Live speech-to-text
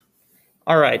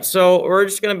All right, so we're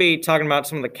just gonna be talking about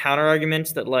some of the counter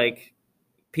arguments that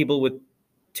people with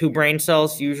two brain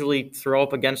cells usually throw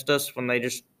up against us when they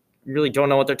just really don't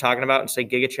know what they're talking about and say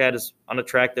gigachad is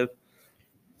unattractive.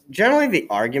 Generally, the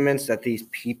arguments that these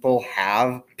people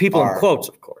have People in are, quotes,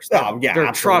 of course. They're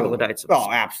absolutely. troglodytes.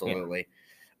 Oh, absolutely.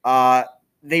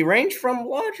 They range from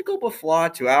logical but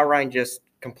flawed to outright just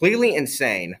completely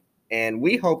insane, and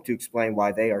we hope to explain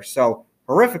why they are so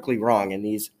horrifically wrong in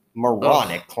these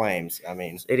moronic claims. I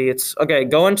mean, idiots. Okay,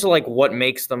 go into what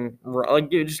makes them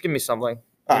just give me something.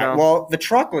 All right. Well, the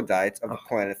troglodytes of the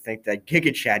planet think that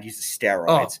gigachad uses steroids.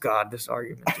 Oh God, this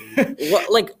argument.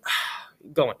 What?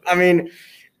 Going. I mean,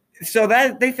 so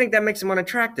that they think that makes him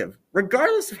unattractive.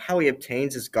 Regardless of how he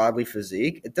obtains his godly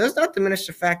physique, it does not diminish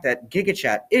the fact that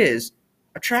gigachad is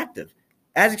attractive,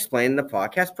 as explained in the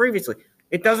podcast previously.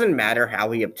 It doesn't matter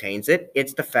how he obtains it;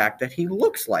 it's the fact that he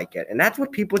looks like it, and that's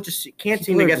what people just can't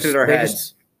seem to get through their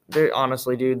heads. They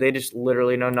honestly, dude, they just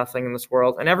literally know nothing in this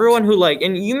world. And everyone who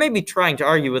and you may be trying to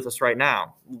argue with us right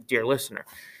now, dear listener,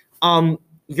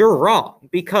 you're wrong,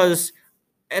 because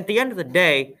at the end of the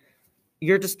day,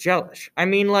 you're just jealous. I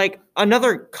mean,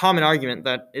 another common argument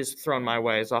that is thrown my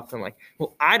way is often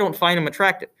well, I don't find him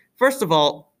attractive. First of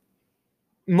all,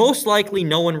 most likely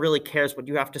no one really cares what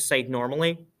you have to say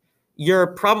normally. You're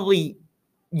probably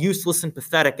useless and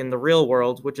pathetic in the real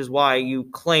world, which is why you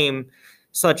claim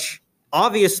such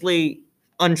obviously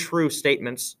untrue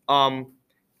statements. I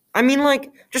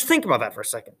mean, just think about that for a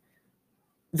second.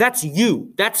 That's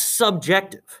you. That's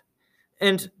subjective.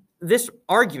 And this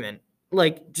argument,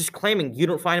 just claiming you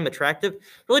don't find him attractive,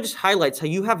 really just highlights how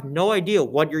you have no idea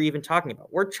what you're even talking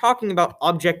about. We're talking about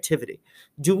objectivity.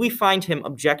 Do we find him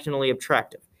objectively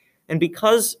attractive? And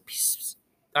because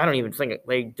I don't even think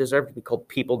they deserve to be called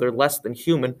people, they're less than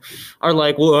human, are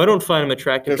well, I don't find him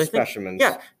attractive. They're specimens.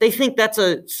 They think that's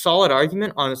a solid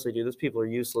argument. Honestly, dude, those people are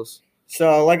useless.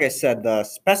 So, like I said, the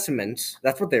specimens,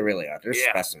 that's what they really are. They're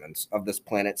specimens of this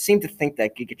planet, seem to think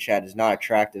that gigachad is not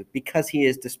attractive because he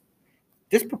is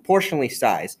disproportionately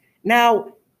sized.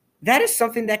 Now, that is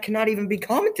something that cannot even be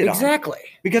commented on. Exactly.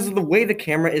 Because of the way the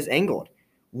camera is angled.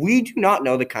 We do not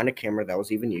know the kind of camera that was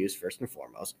even used, first and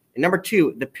foremost. And number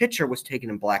two, the picture was taken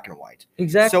in black and white.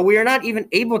 Exactly. So we are not even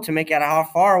able to make out how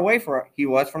far away he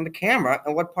was from the camera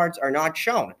and what parts are not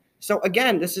shown. So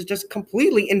again, this is just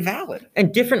completely invalid.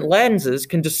 And different lenses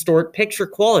can distort picture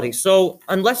quality. So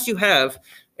unless you have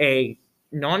a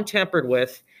non-tampered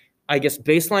with, I guess,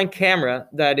 baseline camera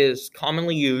that is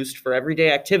commonly used for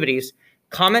everyday activities,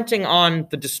 commenting on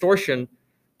the distortion,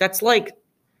 that's like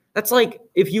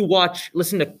if you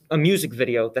listen to a music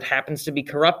video that happens to be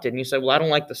corrupted and you say, well, I don't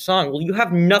like the song. Well, you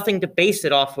have nothing to base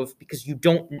it off of because you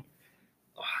don't.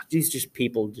 These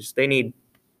people, they need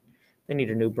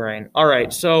a new brain. All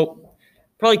right. So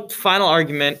probably final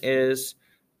argument is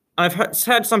I've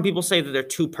had some people say that they're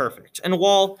too perfect. And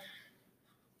while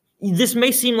this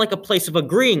may seem like a place of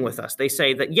agreeing with us, they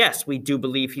say that, yes, we do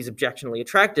believe he's objectively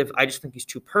attractive. I just think he's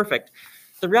too perfect.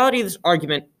 The reality of this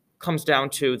argument comes down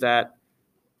to that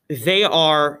they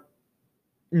are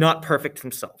not perfect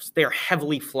themselves. They are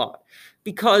heavily flawed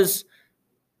because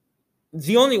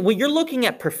when you're looking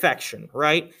at perfection,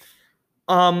 right?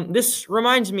 This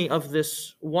reminds me of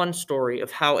this one story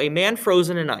of how a man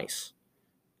frozen in ice,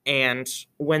 and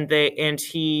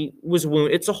he was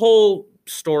wounded. It's a whole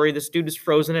story. This dude is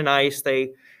frozen in ice.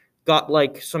 They got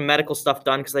some medical stuff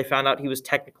done because they found out he was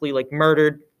technically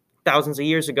murdered thousands of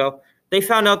years ago. They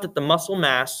found out that the muscle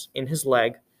mass in his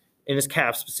leg, in his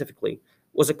calf specifically,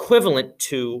 was equivalent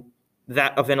to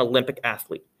that of an Olympic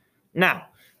athlete. Now,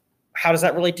 how does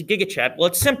that relate to gigachad? Well,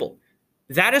 it's simple.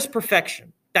 That is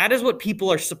perfection. That is what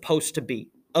people are supposed to be,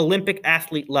 Olympic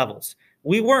athlete levels.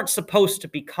 We weren't supposed to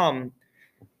become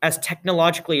as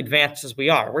technologically advanced as we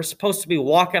are. We're supposed to be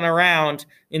walking around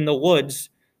in the woods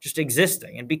just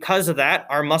existing. And because of that,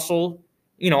 our muscles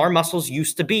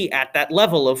used to be at that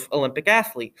level of Olympic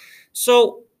athlete.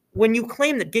 So when you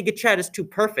claim that gigachad is too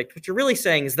perfect, what you're really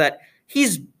saying is that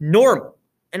he's normal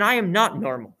and I am not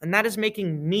normal. And that is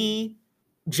making me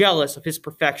jealous of his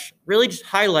perfection, really just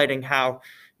highlighting how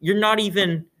you're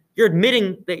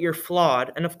admitting that you're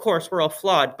flawed. And of course, we're all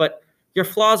flawed, but your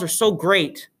flaws are so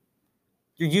great,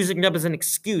 you're using them as an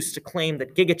excuse to claim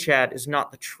that gigachad is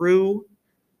not the true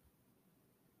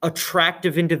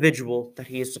attractive individual that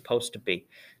he is supposed to be.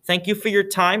 Thank you for your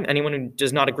time. Anyone who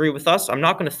does not agree with us, I'm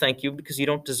not going to thank you because you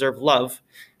don't deserve love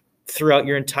throughout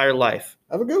your entire life.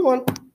 Have a good one.